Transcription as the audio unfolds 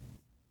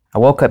I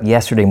woke up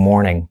yesterday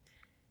morning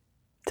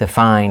to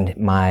find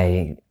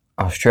my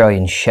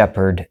Australian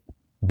Shepherd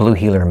Blue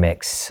Heeler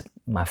mix,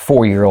 my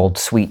 4-year-old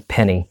sweet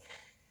Penny,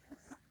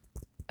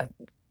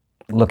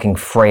 looking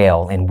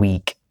frail and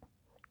weak.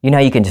 You know,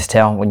 you can just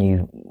tell when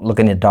you look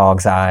in a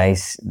dog's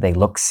eyes, they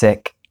look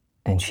sick.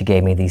 And she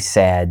gave me these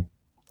sad,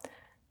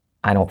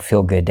 I don't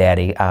feel good,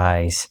 daddy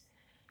eyes.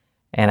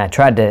 And I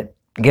tried to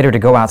get her to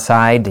go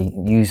outside to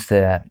use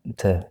to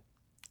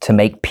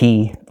make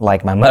pee,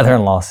 like my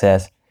mother-in-law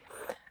says.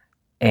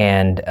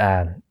 And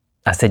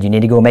I said, "You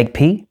need to go make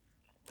pee?"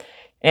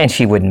 And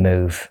she wouldn't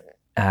move.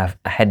 I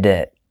had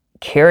to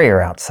carry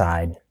her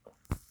outside.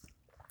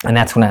 And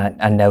that's when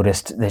I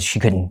noticed that she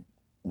couldn't,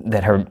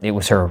 it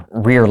was her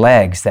rear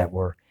legs that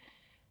were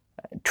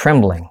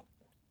trembling.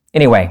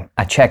 Anyway,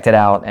 I checked it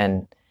out,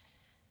 and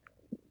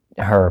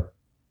her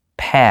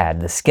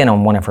pad, the skin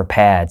on one of her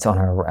pads on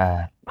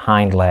her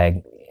hind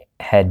leg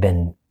had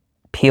been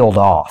peeled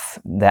off,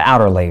 the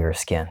outer layer of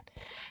skin,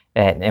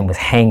 and was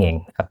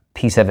hanging. A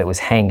piece of it was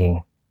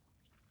hanging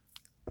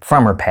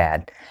from her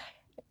pad.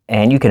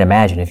 And you can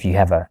imagine if you've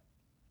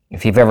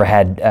ever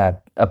had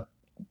a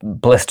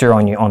blister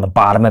on the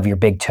bottom of your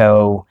big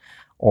toe,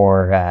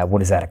 or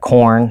what is that, a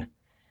corn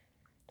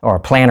or a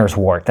planter's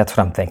wart? That's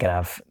what I'm thinking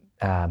of.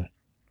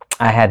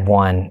 I had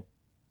one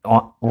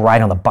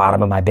right on the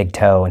bottom of my big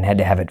toe and had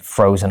to have it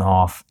frozen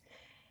off,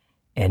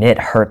 and it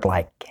hurt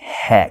like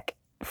heck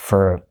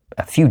for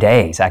a few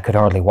days. I could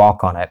hardly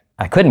walk on it.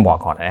 I couldn't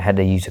walk on it. I had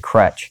to use a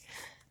crutch.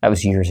 That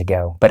was years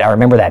ago. But I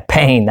remember that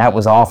pain. That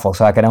was awful.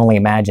 So I could only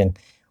imagine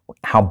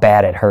how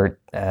bad it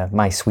hurt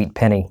my sweet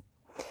Penny.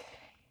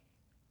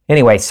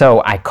 Anyway,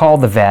 so I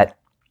called the vet.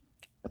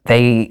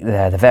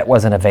 The vet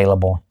wasn't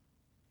available,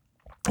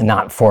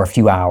 not for a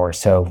few hours.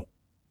 So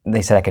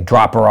they said I could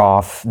drop her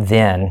off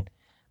then,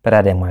 but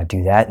I didn't want to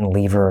do that and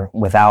leave her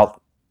without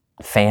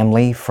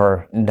family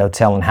for no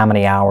telling how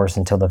many hours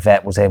until the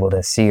vet was able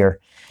to see her.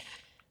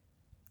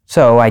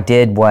 So I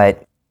did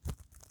what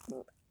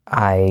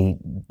I've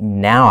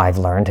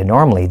learned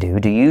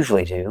to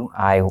usually do.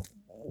 I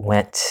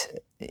went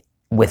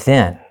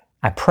within.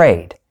 I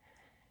prayed.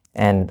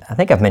 And I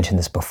think I've mentioned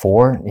this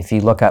before. If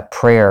you look up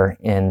prayer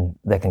in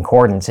the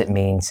concordance, it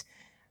means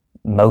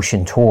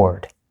motion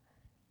toward.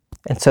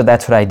 And so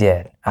that's what I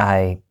did.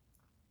 I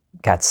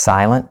got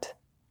silent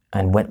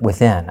and went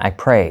within. I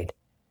prayed.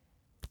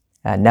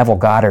 Neville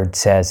Goddard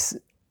says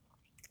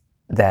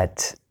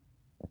that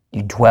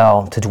to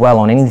dwell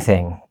on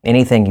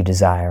anything you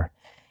desire,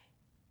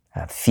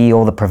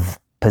 feel the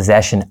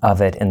possession of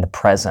it in the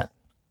present,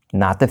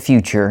 not the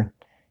future,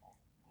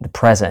 the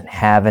present.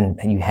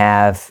 You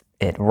have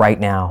it right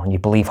now, and you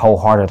believe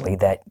wholeheartedly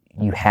that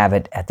you have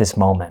it at this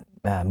moment.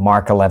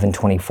 Mark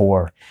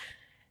 11:24.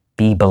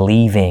 Be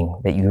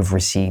believing that you have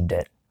received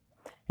it.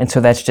 And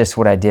so that's just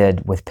what I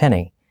did with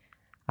Penny.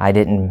 I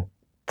didn't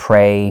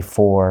pray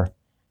for,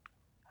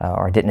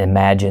 or didn't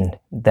imagine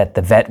that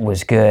the vet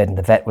was good and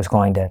the vet was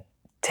going to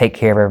take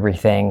care of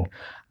everything.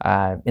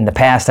 In the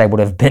past, I would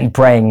have been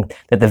praying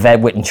that the vet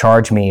wouldn't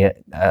charge me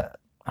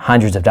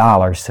hundreds of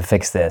dollars to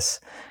fix this,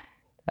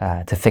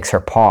 to fix her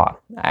paw.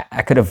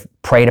 I could have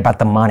prayed about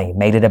the money,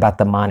 made it about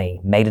the money,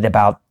 make it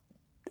about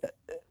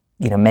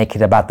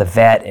the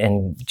vet,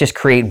 and just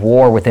create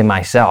war within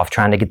myself,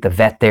 trying to get the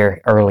vet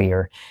there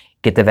earlier,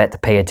 get the vet to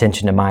pay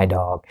attention to my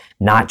dog,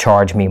 not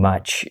charge me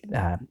much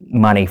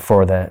money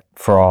for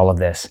all of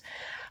this.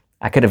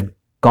 I could have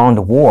gone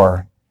to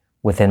war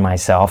within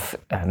myself,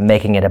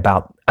 making it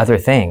about other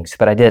things,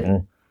 but I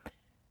didn't.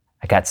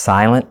 I got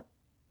silent,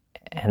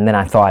 and then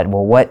I thought,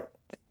 well, what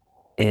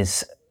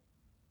is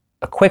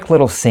a quick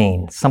little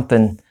scene,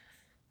 something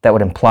that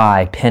would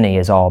imply Penny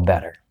is all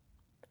better?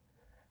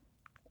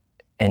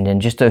 And in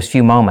just those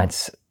few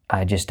moments,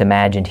 I just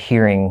imagined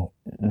hearing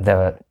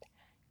the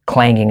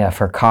clanging of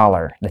her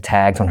collar, the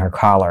tags on her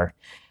collar.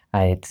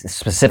 It's a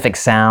specific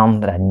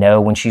sound that I know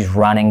when she's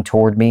running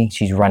toward me.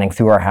 She's running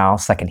through our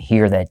house. I can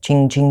hear that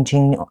ching, ching,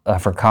 ching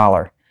of her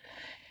collar.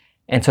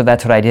 And so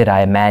that's what I did.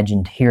 I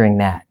imagined hearing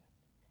that.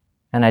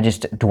 And I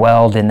just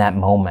dwelled in that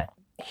moment,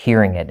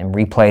 hearing it, and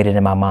replayed it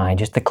in my mind,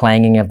 just the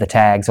clanging of the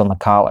tags on the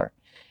collar,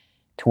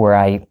 to where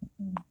I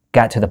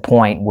got to the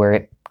point where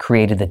it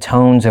created the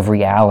tones of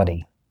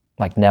reality,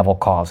 like Neville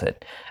calls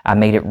it. I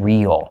made it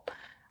real.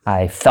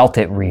 I felt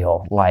it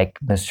real, like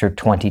Mr.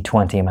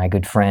 2020, my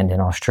good friend in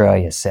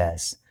Australia,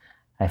 says.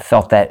 I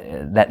felt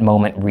that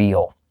moment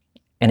real,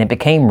 and it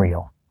became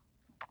real.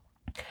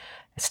 I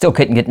still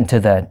couldn't get into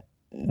the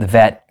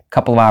vet. A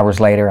couple of hours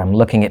later, I'm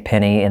looking at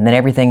Penny, and then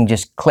everything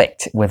just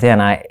clicked within.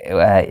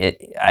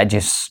 I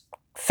just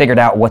figured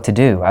out what to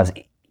do. I was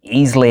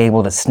easily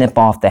able to snip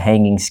off the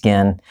hanging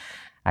skin.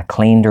 I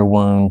cleaned her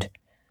wound,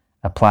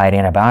 applied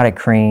antibiotic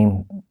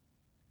cream,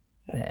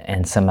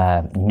 and some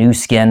new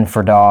skin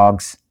for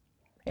dogs.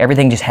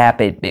 Everything just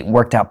happened. It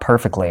worked out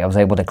perfectly. I was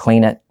able to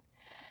clean it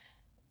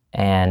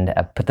and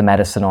put the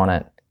medicine on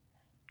it.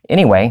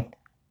 Anyway,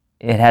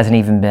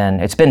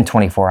 it's been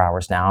 24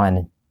 hours now,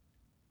 and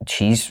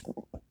she's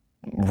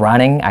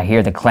running. I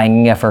hear the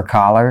clanging of her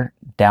collar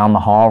down the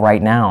hall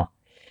right now.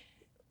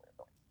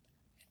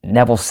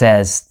 Neville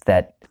says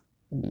that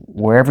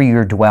wherever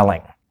you're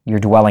dwelling, your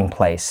dwelling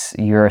place,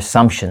 your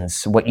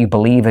assumptions, what you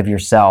believe of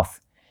yourself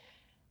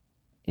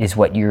is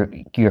what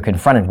you're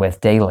confronted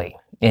with daily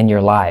in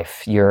your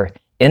life. Your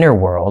inner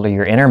world or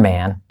your inner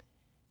man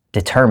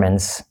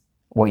determines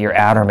what your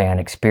outer man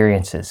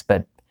experiences.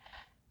 But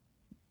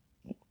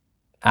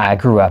I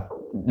grew up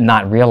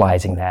not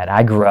realizing that.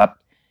 I grew up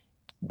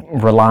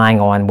relying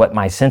on what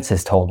my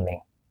senses told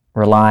me,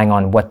 relying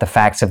on what the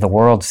facts of the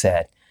world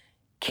said.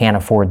 Can't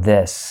afford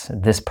this.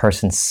 This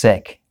person's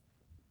sick.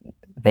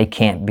 They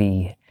can't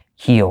be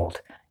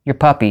healed. Your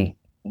puppy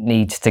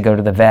needs to go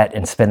to the vet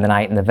and spend the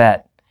night in the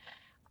vet.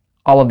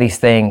 All of these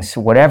things,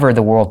 whatever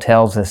the world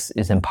tells us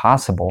is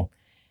impossible,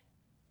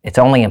 it's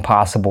only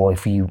impossible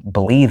if you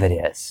believe it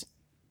is.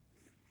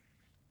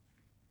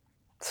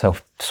 So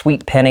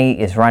sweet Penny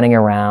is running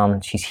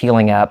around. She's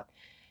healing up.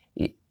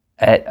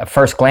 At a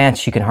first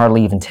glance, you can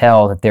hardly even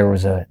tell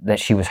that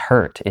she was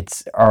hurt.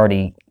 It's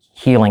already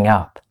healing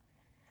up.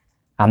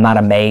 I'm not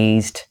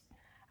amazed.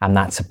 I'm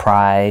not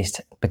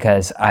surprised,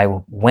 because I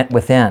went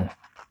within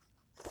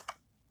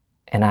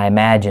and I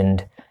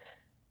imagined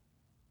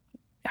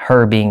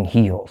her being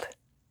healed.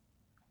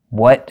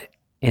 What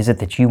is it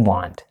that you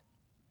want?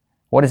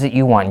 What is it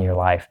you want in your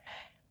life?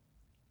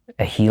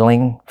 A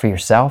healing for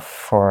yourself,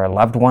 for a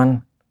loved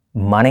one?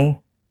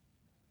 Money?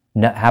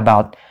 No, how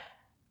about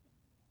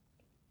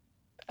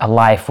a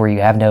life where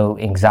you have no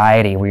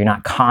anxiety, where you're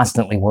not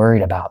constantly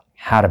worried about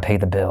how to pay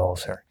the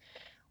bills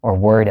or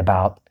worried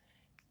about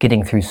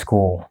getting through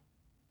school?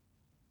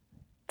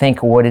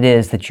 Think what it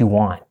is that you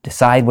want.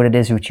 Decide what it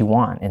is that you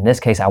want. In this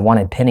case, I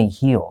wanted Penny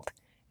healed,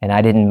 and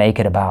I didn't make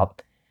it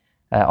about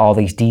all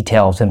these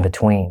details in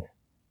between.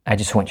 I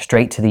just went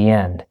straight to the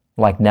end.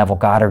 Like Neville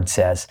Goddard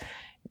says,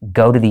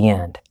 go to the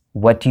end.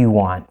 What do you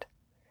want?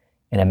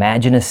 And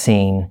imagine a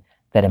scene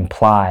that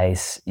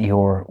implies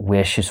your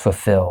wish is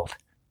fulfilled.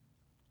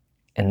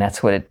 And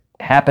that's what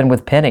happened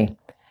with Penny.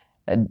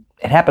 It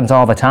happens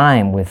all the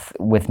time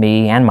with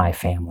me and my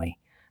family.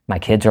 My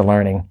kids are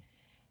learning.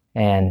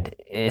 And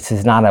this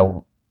is not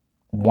a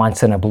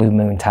once in a blue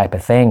moon type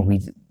of thing.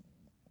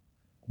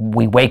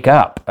 We wake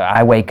up.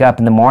 I wake up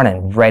in the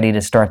morning ready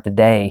to start the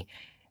day,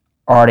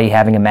 already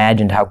having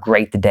imagined how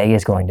great the day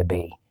is going to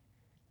be.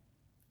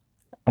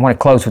 I want to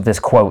close with this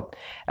quote.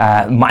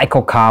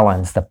 Michael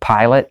Collins, the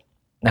pilot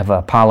of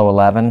Apollo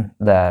 11,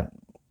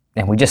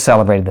 and we just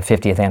celebrated the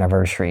 50th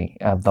anniversary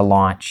of the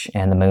launch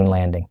and the moon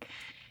landing.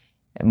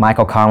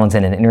 Michael Collins,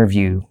 in an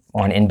interview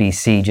on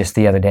NBC just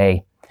the other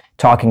day,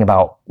 talking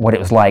about what it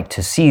was like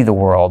to see the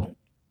world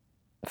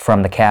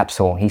from the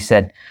capsule, he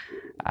said,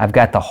 "I've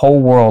got the whole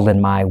world in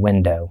my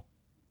window.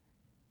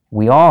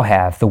 We all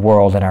have the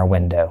world in our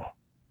window.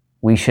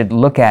 We should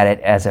look at it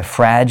as a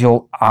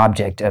fragile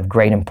object of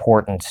great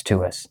importance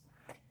to us.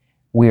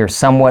 We are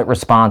somewhat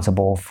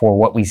responsible for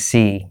what we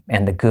see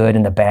and the good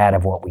and the bad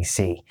of what we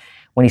see."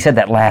 When he said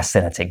that last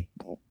sentence,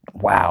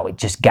 wow, it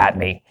just got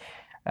me.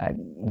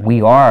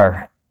 We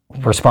are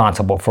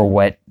responsible for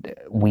what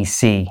we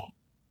see,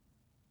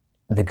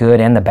 the good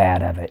and the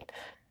bad of it.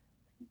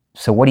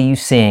 So what are you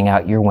seeing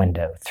out your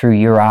window? Through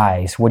your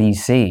eyes, what do you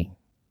see?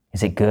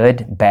 Is it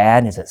good,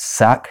 bad? Is it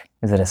suck?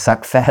 Is it a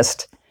suck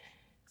fest?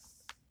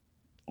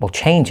 Well,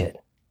 change it.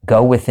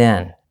 Go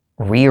within.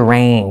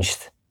 Rearrange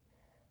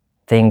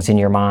things in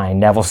your mind.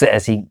 Neville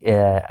says, in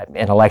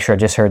a lecture I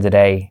just heard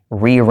today,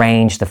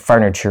 rearrange the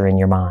furniture in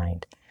your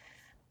mind.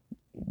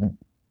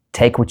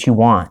 Take what you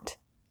want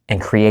and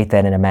create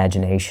that in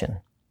imagination.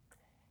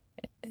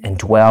 And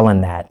dwell in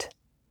that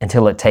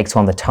until it takes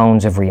on the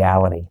tones of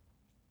reality.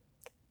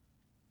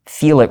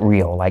 Feel it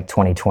real, like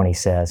 2020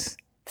 says.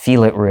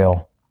 Feel it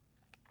real.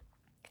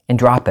 And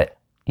drop it.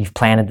 You've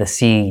planted the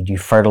seed,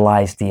 you've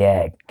fertilized the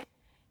egg.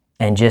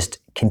 And just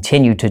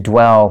continue to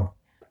dwell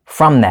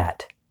from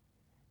that.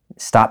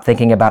 Stop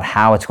thinking about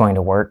how it's going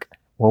to work.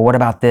 Well, what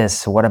about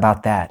this? What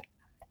about that?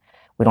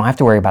 We don't have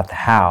to worry about the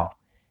how.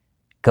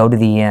 Go to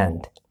the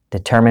end.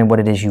 Determine what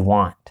it is you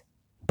want.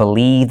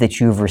 Believe that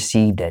you've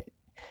received it.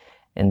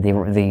 And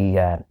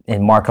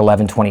in Mark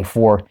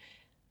 11:24,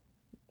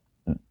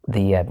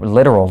 the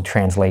literal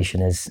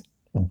translation is,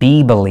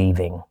 be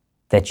believing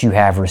that you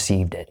have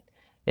received it.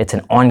 It's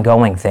an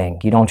ongoing thing.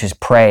 You don't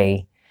just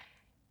pray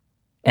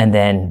and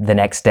then the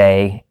next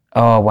day,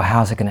 oh, well,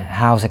 how's it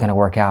gonna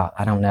work out?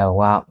 I don't know.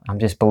 Well, I'm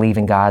just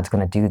believing God's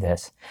gonna do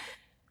this.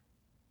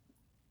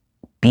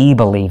 Be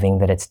believing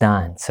that it's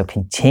done. So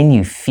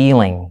continue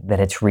feeling that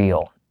it's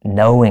real,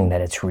 knowing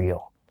that it's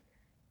real.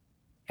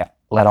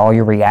 Let all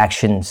your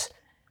reactions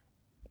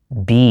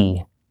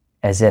be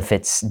as if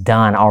it's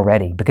done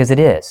already, because it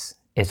is.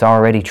 It's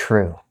already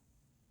true.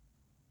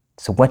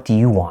 So what do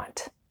you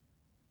want?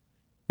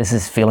 This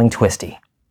is Feeling Twisty.